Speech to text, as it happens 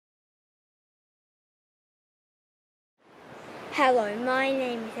Hello, my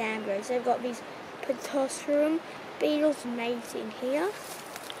name is Ambrose. I've got these Pittosporum Beetles mating here.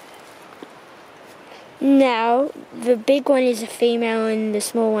 Now, the big one is a female and the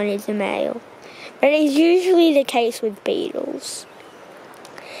small one is a male. But it's usually the case with beetles.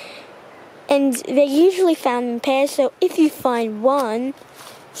 And they're usually found in pairs, so if you find one,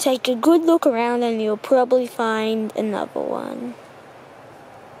 take a good look around and you'll probably find another one.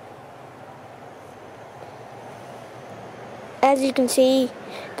 As you can see,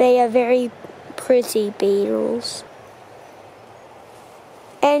 they are very pretty beetles.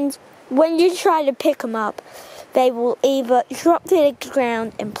 And when you try to pick them up, they will either drop to the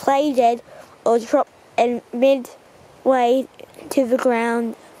ground and play dead, or drop and midway to the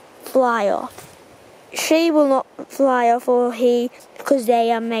ground fly off. She will not fly off, or he, because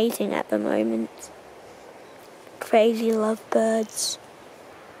they are mating at the moment. Crazy lovebirds.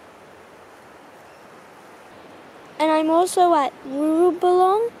 And I'm also at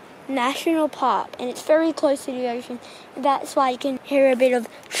Wyrrabalong National Park, and it's very close to the ocean. That's why you can hear a bit of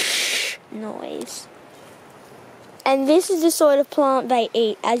shh noise. And this is the sort of plant they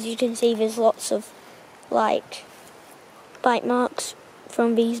eat. As you can see, there's lots of bite marks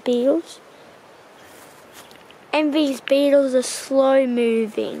from these beetles. And these beetles are slow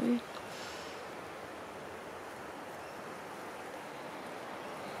moving.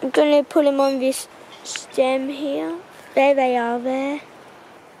 I'm going to put them on this stem here. There they are there.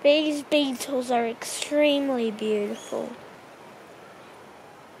 These beetles are extremely beautiful.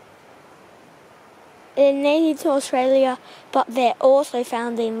 They're native to Australia, but they're also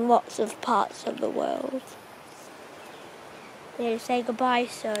found in lots of parts of the world. There to say goodbye,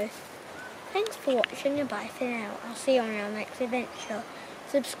 so thanks for watching and bye for now. I'll see you on our next adventure.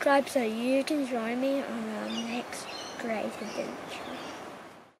 Subscribe so you can join me on our next great adventure.